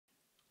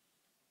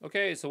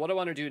Okay, so what I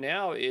want to do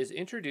now is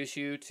introduce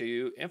you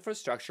to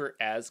infrastructure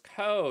as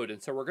code.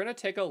 And so we're going to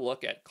take a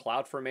look at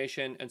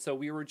CloudFormation. And so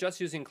we were just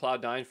using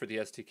Cloud9 for the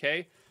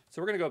SDK.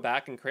 So we're going to go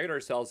back and create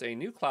ourselves a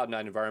new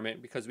Cloud9 environment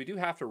because we do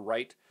have to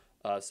write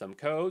some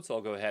code. So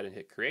I'll go ahead and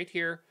hit create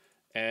here.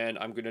 And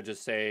I'm going to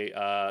just say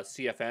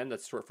CFN,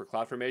 that's short for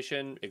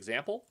CloudFormation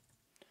example.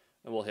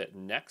 And we'll hit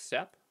next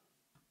step.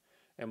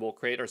 And we'll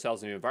create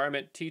ourselves a new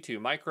environment,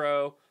 T2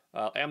 micro.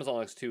 Amazon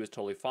Linux 2 is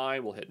totally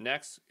fine. We'll hit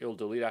next. It'll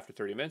delete after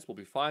 30 minutes. We'll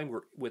be fine.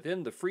 We're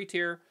within the free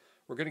tier.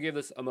 We're going to give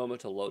this a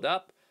moment to load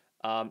up.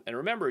 And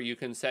remember, you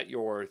can set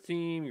your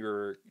theme,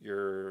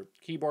 your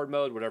keyboard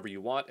mode, whatever you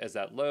want as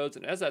that loads.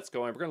 And as that's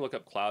going, we're going to look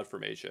up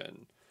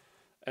CloudFormation.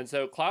 And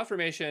so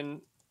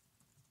CloudFormation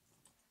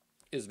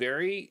is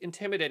very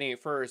intimidating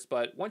at first,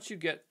 but once you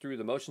get through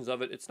the motions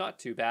of it, it's not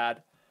too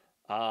bad.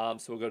 So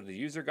we'll go to the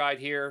user guide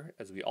here,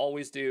 as we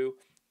always do.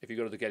 If you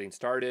go to the getting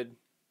started,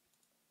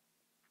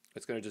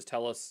 it's going to just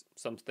tell us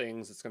some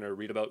things. It's going to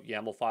read about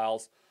YAML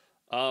files.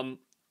 I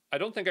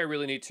don't think I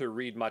really need to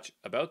read much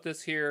about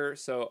this here,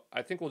 so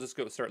I think we'll just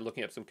go start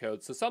looking up some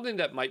code. So something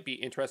that might be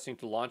interesting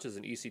to launch is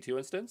an EC2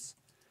 instance,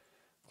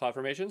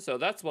 CloudFormation. So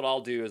that's what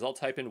I'll do is I'll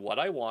type in what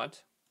I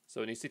want,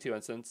 so an EC2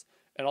 instance,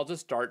 and I'll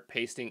just start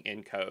pasting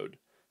in code.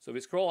 So if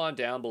we scroll on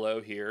down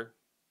below here,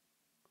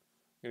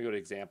 I'm going to go to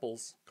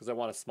examples because I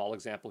want a small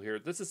example here.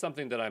 This is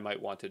something that I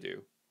might want to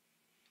do.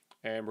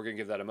 And we're going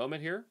to give that a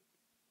moment here.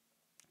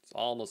 It's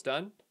almost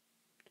done.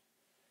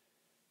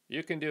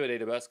 You can do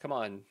it, AWS. Come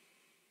on.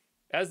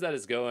 As that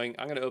is going,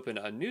 I'm going to open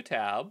a new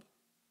tab.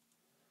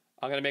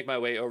 I'm going to make my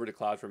way over to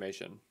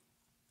CloudFormation.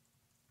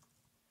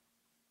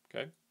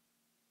 Okay.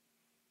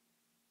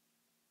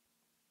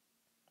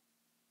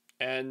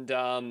 And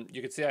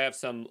you can see I have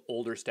some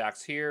older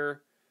stacks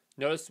here.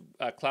 Notice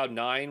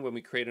Cloud9, when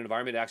we create an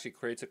environment, it actually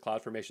creates a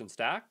CloudFormation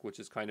stack, which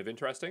is kind of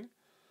interesting.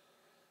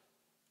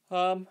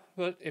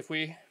 But if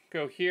we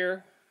go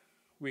here,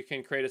 we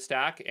can create a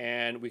stack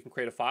and we can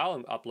create a file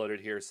and upload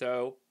it here.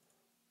 So,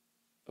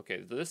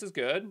 okay, so this is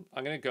good.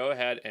 I'm going to go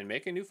ahead and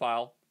make a new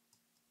file.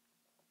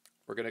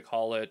 We're going to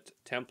call it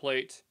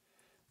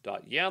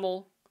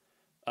template.yaml.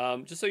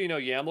 Just so you know,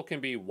 YAML can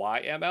be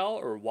YML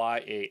or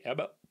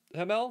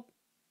YAML.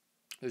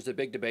 There's a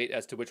big debate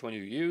as to which one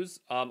you use.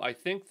 I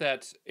think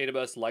that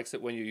AWS likes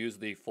it when you use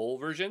the full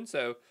version,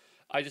 so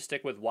I just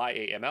stick with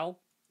YAML.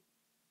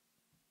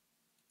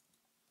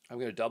 I'm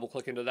going to double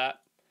click into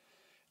that.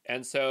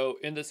 And so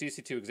in this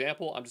EC2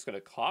 example, I'm just going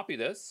to copy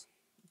this,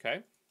 okay?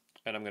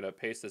 And I'm going to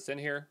paste this in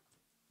here.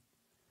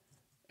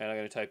 And I'm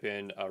going to type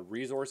in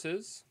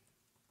resources.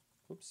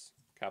 Oops,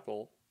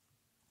 capital.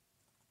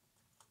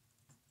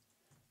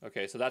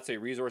 Okay, so that's a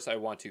resource I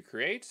want to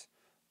create.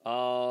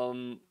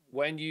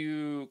 When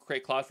you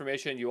create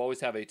CloudFormation, you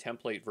always have a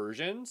template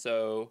version.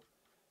 So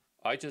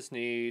I just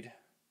need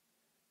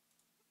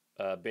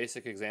a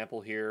basic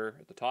example here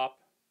at the top.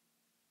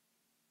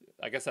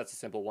 I guess that's a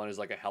simple one, is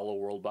like a hello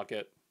world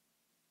bucket.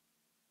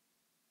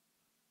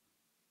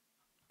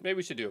 Maybe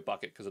we should do a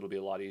bucket because it'll be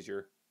a lot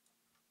easier.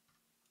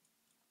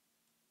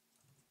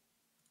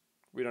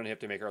 We don't have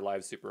to make our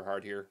lives super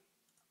hard here.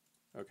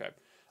 Okay.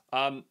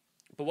 But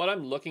what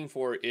I'm looking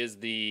for is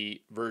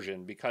the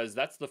version because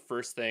that's the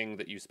first thing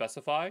that you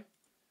specify.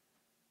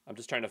 I'm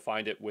just trying to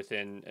find it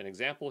within an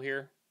example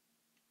here.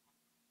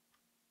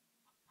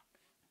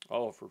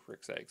 Oh, for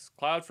frick's sakes.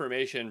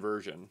 CloudFormation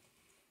version.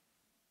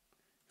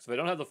 So if I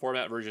don't have the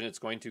format version, it's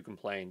going to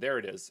complain. There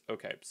it is.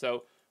 Okay,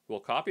 so we'll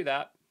copy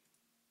that.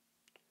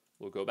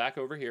 We'll go back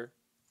over here.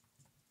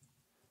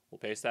 We'll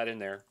paste that in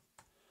there.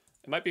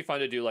 It might be fun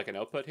to do like an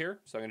output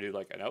here. So I'm going to do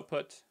like an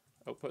outputs.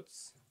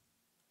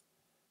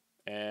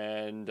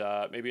 And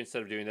maybe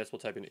instead of doing this, we'll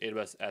type in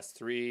AWS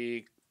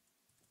S3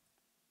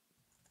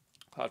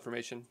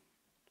 CloudFormation.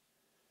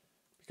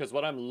 Because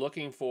what I'm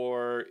looking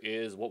for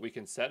is what we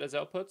can set as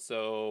output.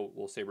 So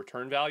we'll say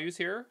return values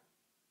here.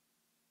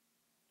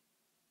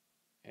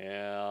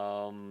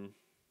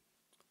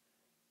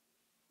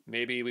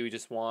 Maybe we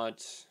just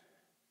want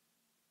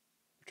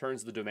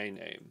returns the domain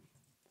name.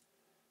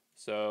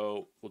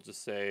 So we'll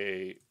just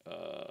say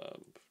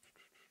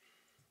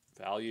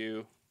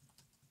value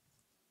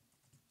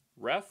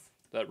ref,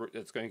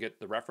 that's going to get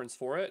the reference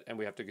for it, and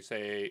we have to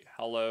say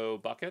hello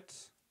bucket.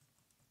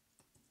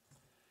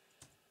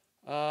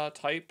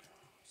 Type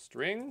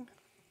string.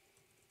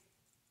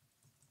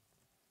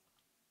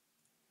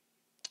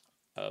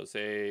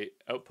 Say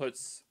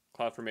outputs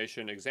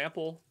CloudFormation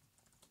example.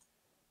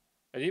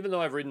 And even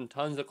though I've written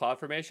tons of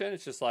CloudFormation,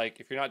 it's just like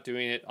if you're not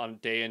doing it on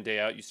day in, day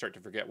out, you start to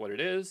forget what it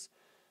is.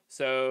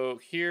 So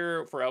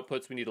here for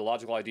outputs, we need a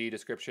logical ID,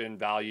 description,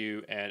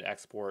 value, and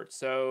export.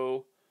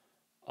 So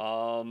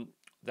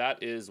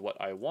that is what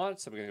I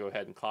want. So I'm going to go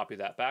ahead and copy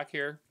that back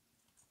here.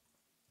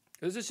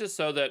 This is just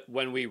so that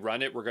when we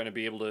run it, we're going to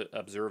be able to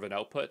observe an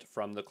output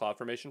from the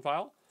CloudFormation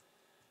file.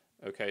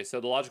 Okay, so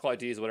the logical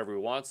ID is whatever we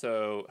want.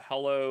 So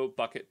hello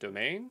bucket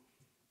domain.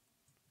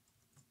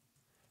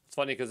 It's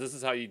funny because this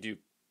is how you do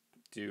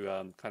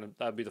kind of,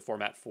 that would be the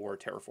format for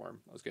Terraform.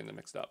 I was getting them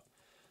mixed up.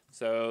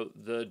 So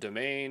the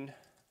domain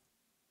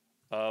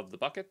of the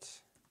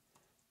bucket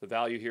The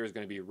value here is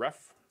going to be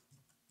ref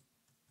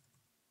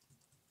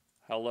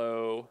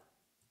hello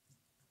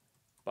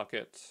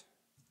bucket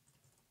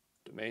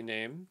domain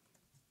name.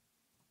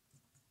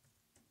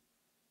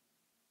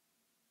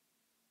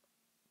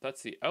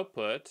 That's the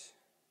output.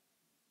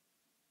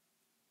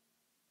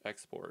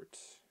 Export.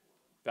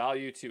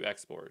 Value to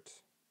export.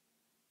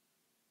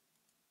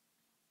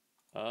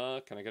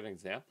 Can I get an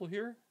example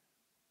here?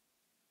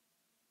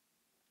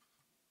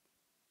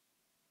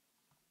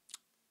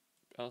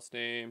 Balance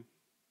name.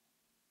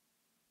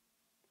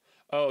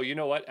 Oh, you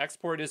know what?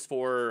 Export is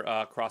for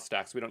cross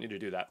stacks. We don't need to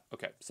do that.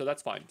 Okay, so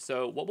that's fine.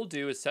 So what we'll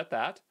do is set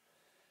that,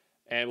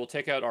 and we'll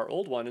take out our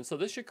old one. And so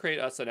this should create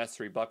us an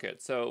S3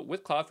 bucket. So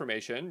with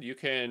CloudFormation, you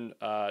can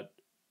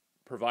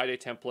provide a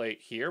template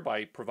here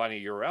by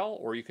providing a URL,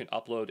 or you can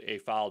upload a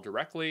file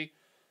directly.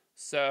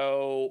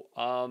 So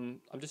I'm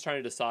just trying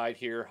to decide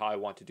here how I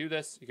want to do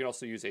this. You can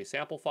also use a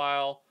sample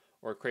file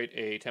or create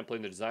a template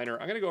in the designer.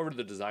 I'm going to go over to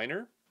the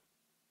designer,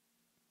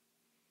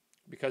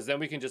 because then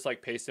we can just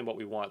like paste in what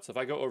we want. So if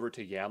I go over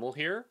to YAML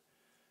here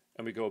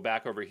and we go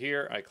back over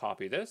here, I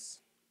copy this.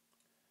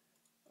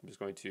 I'm just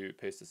going to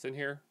paste this in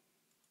here.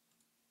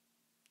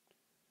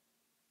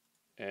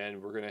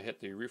 And we're going to hit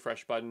the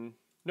refresh button.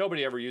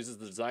 Nobody ever uses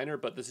the designer,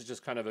 but this is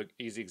just kind of an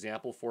easy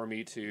example for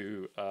me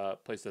to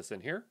place this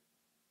in here.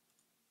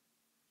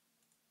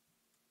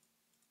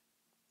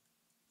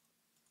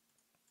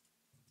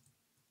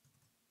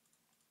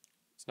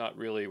 It's not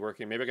really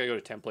working. Maybe I gotta go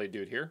to template,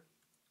 do it here.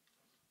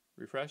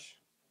 Refresh.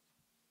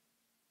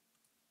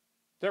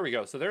 There we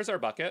go. So there's our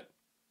bucket.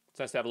 It's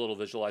nice to have a little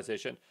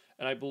visualization.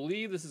 And I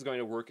believe this is going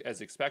to work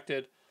as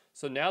expected.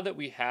 So now that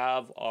we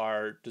have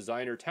our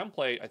designer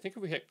template, I think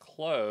if we hit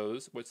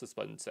close, what's this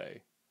button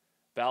say?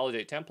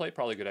 Validate template,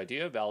 probably a good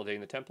idea, validating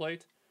the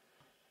template.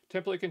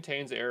 Template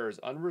contains errors,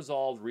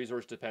 unresolved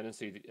resource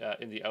dependency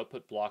in the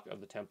output block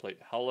of the template.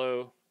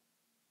 Hello,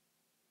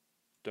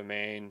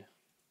 domain,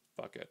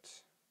 bucket.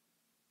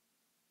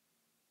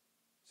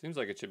 Seems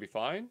like it should be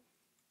fine.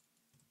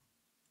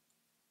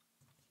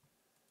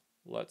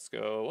 Let's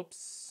go,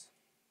 whoops.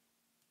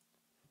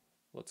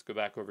 Let's go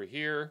back over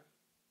here.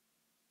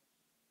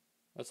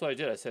 That's what I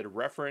did. I said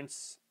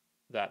reference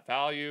that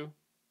value.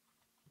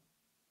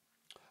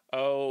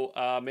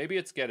 Oh, maybe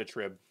it's get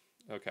attrib.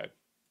 Okay.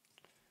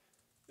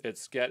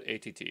 It's get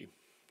ATT.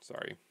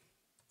 Sorry.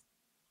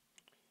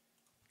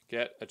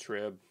 Get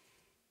attrib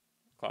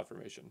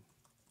CloudFormation.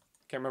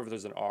 Can't remember if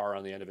there's an R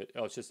on the end of it.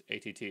 Oh, it's just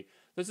ATT.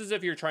 This is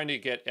if you're trying to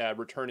get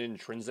return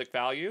intrinsic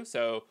value.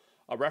 So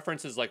a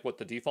reference is like what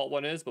the default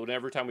one is, but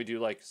every time we do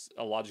like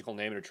a logical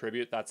name and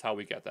attribute, that's how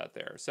we get that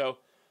there. So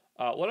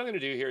what I'm going to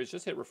do here is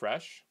just hit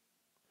refresh,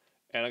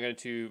 and I'm going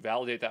to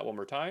validate that one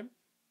more time.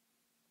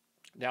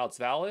 Now it's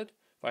valid.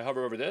 If I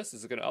hover over this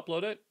is going to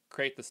upload it,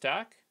 create the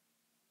stack.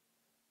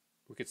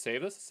 We could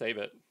save this, save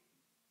it.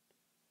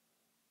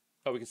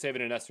 Oh, we can save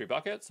it in an S3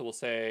 bucket. So we'll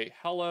say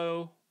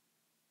hello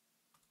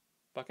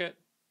bucket.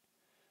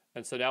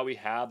 And so now we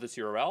have this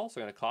URL. So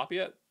I'm going to copy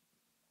it.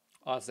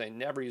 Honestly, I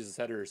never use this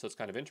editor, so it's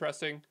kind of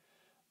interesting.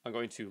 I'm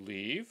going to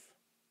leave.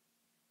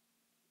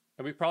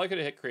 And we probably could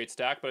have hit create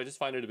stack, but I just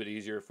find it a bit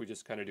easier if we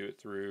just kind of do it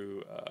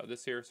through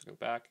this here. So go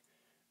back,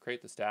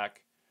 create the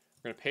stack.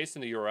 We're going to paste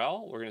in the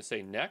URL. We're going to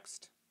say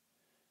next.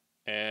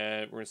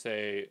 And we're going to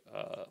say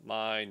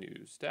my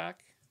new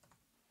stack.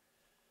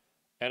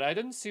 And I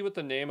didn't see what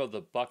the name of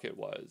the bucket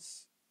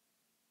was.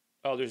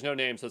 Oh, there's no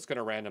name, so it's going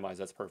to randomize.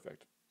 That's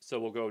perfect. So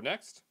we'll go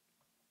next.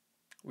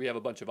 We have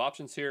a bunch of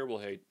options here. We'll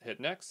hit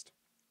next.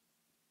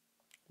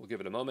 We'll give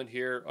it a moment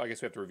here. Oh, I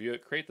guess we have to review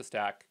it. Create the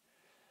stack.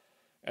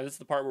 And this is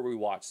the part where we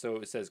watch. So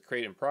it says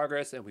create in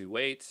progress, and we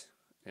wait,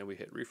 and we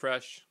hit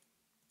refresh.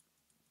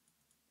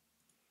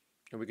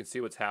 And we can see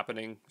what's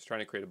happening. It's trying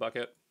to create a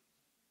bucket.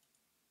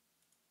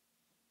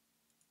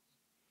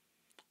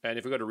 And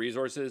if we go to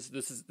resources,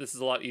 this is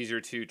a lot easier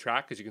to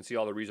track because you can see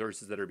all the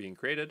resources that are being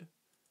created.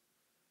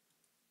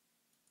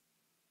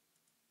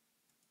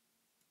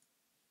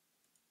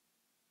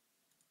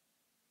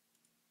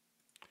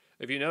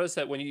 If you notice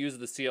that when you use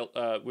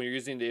the when you're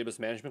using the AWS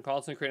management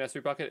console to create an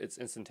S3 bucket, it's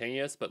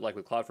instantaneous. But like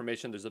with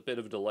CloudFormation, there's a bit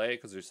of a delay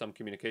because there's some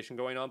communication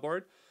going on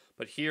board.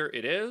 But here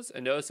it is.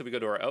 And notice if we go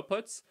to our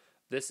outputs,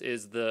 this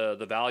is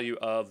the value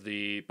of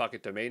the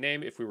bucket domain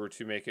name if we were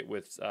to make it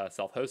with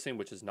self-hosting,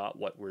 which is not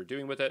what we're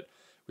doing with it.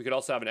 We could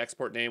also have an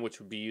export name, which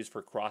would be used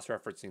for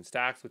cross-referencing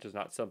stacks, which is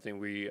not something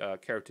we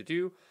care to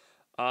do.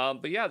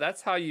 But yeah,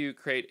 that's how you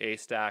create a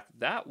stack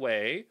that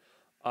way.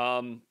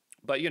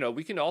 But you know,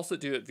 we can also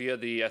do it via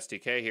the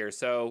SDK here.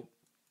 So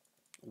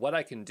what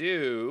I can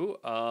do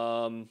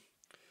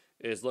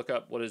is look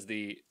up what is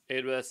the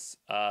AWS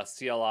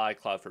CLI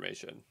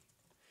CloudFormation,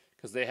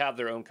 because they have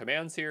their own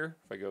commands here.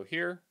 If I go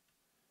here,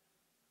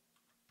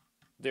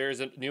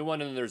 there's a new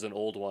one and there's an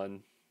old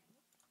one.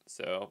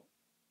 So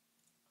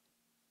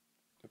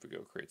if we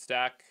go create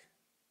stack,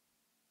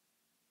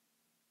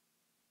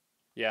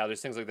 yeah, there's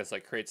things like this,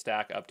 like create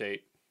stack, update.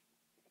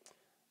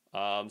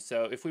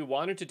 So if we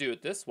wanted to do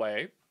it this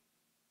way,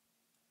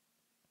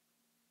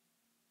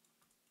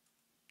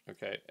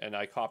 okay, and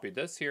I copied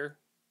this here,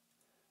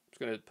 I'm just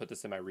going to put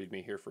this in my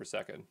README here for a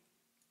second.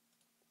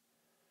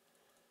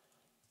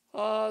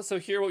 So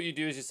here what you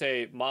do is you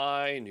say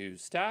my new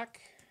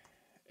stack,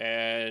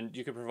 and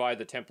you can provide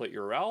the template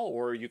URL,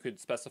 or you could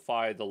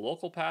specify the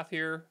local path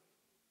here.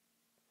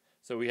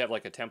 So we have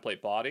like a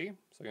template body.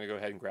 So I'm going to go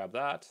ahead and grab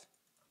that.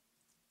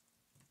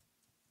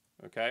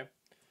 Okay.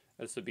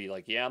 This would be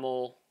like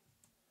YAML.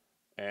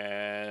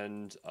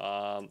 And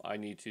I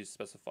need to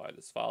specify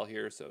this file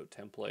here. So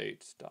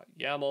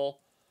template.yaml.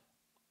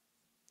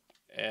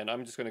 And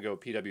I'm just going to go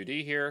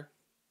pwd here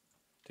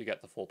to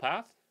get the full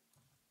path.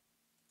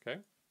 Okay.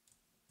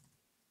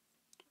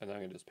 And then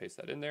I'm going to just paste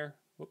that in there.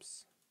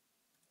 Whoops.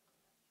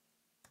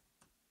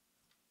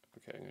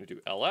 Okay, I'm going to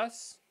do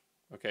ls.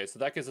 Okay, so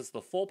that gives us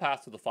the full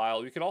path to the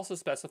file. We could also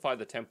specify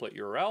the template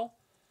URL.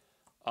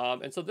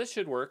 And so this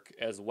should work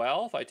as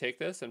well if I take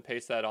this and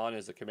paste that on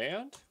as a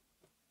command.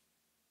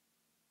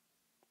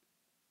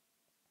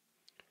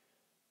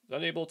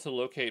 Unable to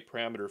locate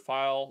parameter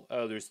file.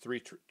 Oh, there's three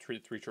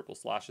triple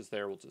slashes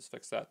there. We'll just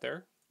fix that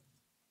there.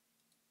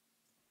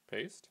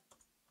 Paste.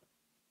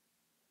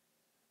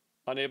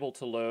 Unable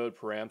to load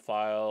param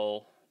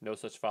file. No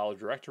such file or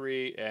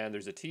directory. And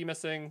there's a T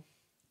missing.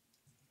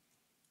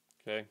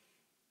 Okay.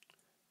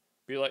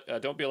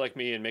 Don't be like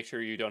me and make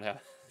sure you don't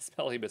have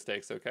spelling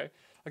mistakes, okay?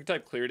 I can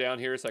type clear down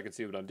here so I can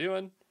see what I'm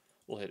doing.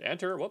 We'll hit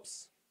enter,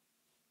 whoops.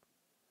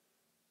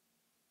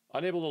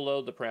 Unable to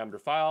load the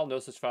parameter file, no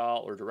such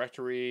file or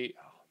directory.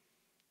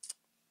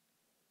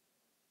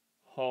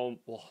 Home,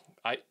 well,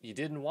 you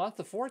didn't want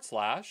the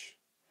 /.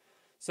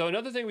 So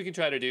another thing we can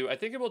try to do, I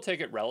think it will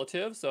take it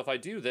relative. So if I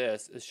do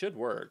this, it should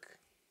work.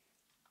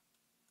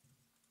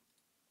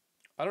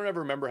 I don't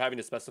ever remember having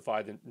to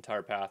specify the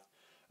entire path.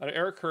 An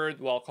error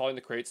occurred while calling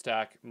the create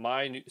stack.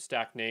 My new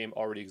stack name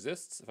already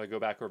exists. If I go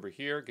back over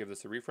here, give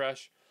this a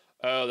refresh.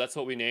 Oh, that's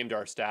what we named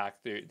our stack,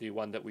 the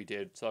one that we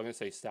did. So I'm going to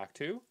say stack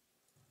 2.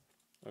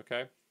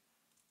 Okay.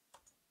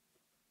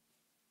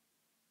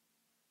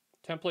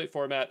 Template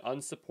format,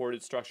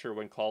 unsupported structure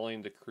when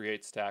calling the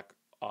create stack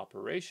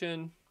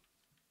operation.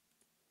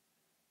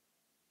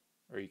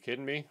 Are you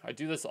kidding me? I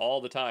do this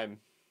all the time.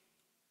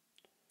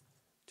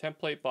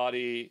 Template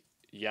body,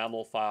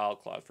 YAML file,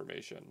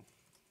 CloudFormation.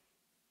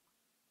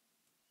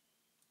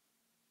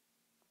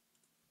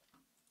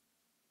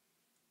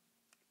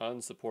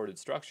 Unsupported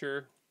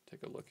structure.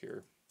 Take a look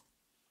here.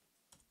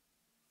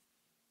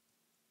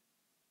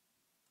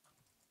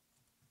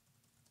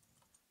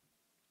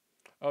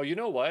 Oh, you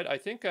know what? I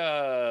think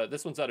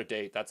this one's out of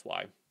date. That's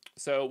why.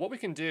 So what we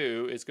can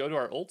do is go to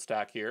our old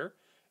stack here,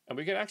 and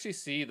we can actually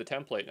see the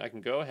template. I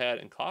can go ahead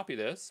and copy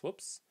this.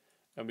 Whoops.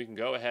 And we can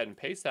go ahead and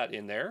paste that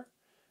in there.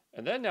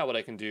 And then now what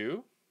I can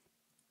do,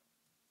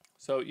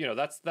 so, you know,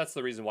 that's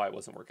the reason why it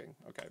wasn't working.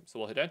 Okay, so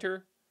we'll hit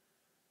enter.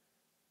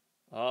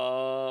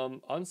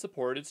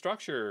 Unsupported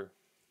structure.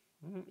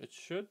 It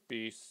should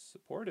be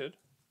supported.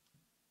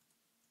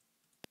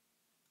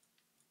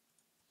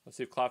 Let's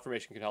see if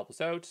CloudFormation can help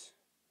us out.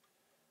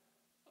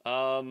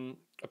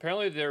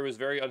 Apparently there was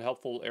very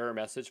unhelpful error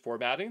message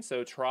formatting,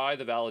 so try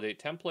the validate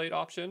template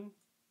option.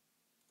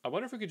 I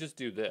wonder if we could just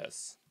do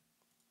this.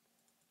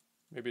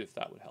 Maybe if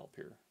that would help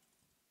here.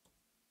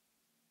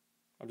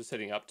 I'm just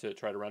hitting up to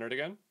try to run it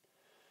again.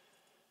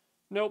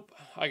 Nope,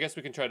 I guess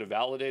we can try to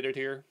validate it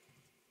here.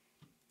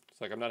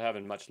 It's like I'm not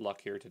having much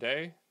luck here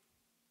today.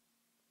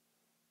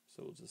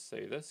 So we'll just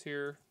say this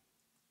here.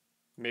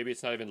 Maybe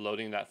it's not even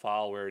loading that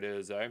file where it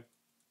is, eh?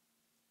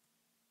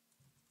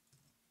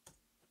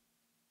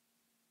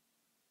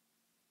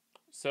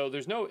 So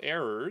there's no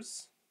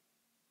errors.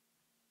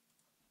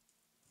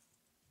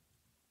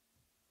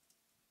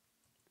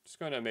 Just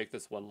going to make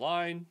this one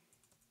line.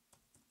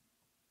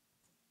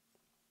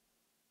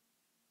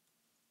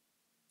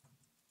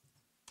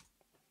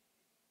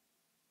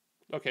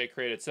 Okay,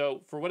 created.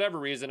 So for whatever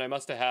reason, I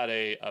must have had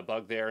a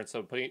bug there. And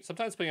so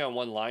sometimes putting on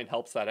one line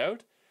helps that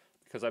out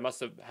because I must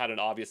have had an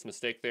obvious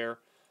mistake there.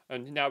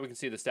 And now we can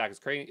see the stack is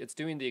creating. It's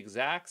doing the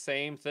exact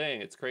same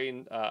thing. It's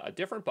creating a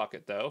different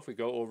bucket though. If we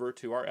go over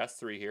to our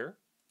S3 here.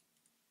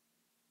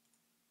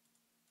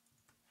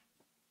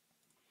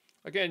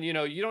 Again, you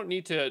know, you don't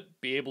need to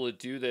be able to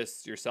do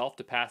this yourself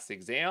to pass the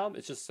exam.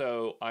 It's just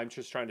so I'm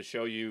just trying to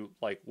show you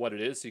like what it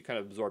is so you kind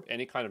of absorb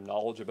any kind of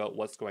knowledge about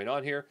what's going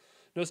on here.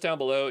 Notice down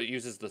below it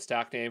uses the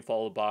stack name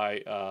followed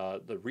by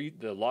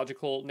the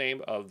logical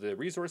name of the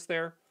resource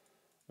there.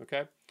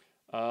 Okay.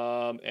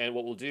 And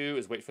what we'll do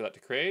is wait for that to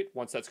create.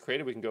 Once that's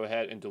created, we can go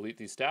ahead and delete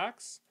these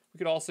stacks. We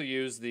could also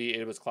use the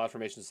AWS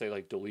CloudFormation to say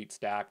like delete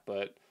stack,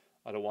 but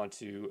I don't want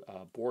to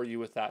bore you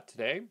with that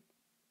today.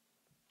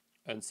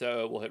 And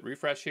so we'll hit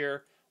refresh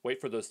here,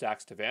 wait for those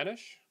stacks to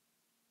vanish.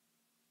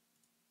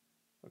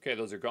 Okay,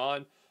 those are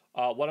gone.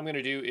 What I'm going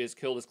to do is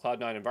kill this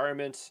Cloud9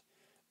 environment.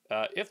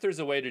 If there's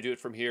a way to do it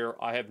from here,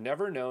 I have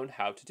never known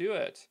how to do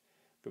it.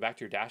 Go back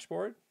to your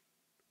dashboard.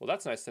 Well,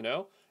 that's nice to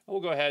know. And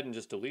we'll go ahead and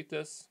just delete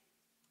this.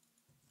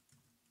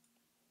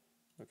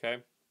 Okay,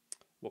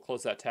 we'll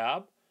close that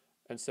tab.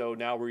 And so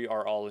now we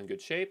are all in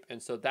good shape.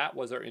 And so that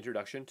was our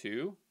introduction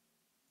to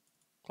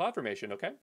CloudFormation, okay?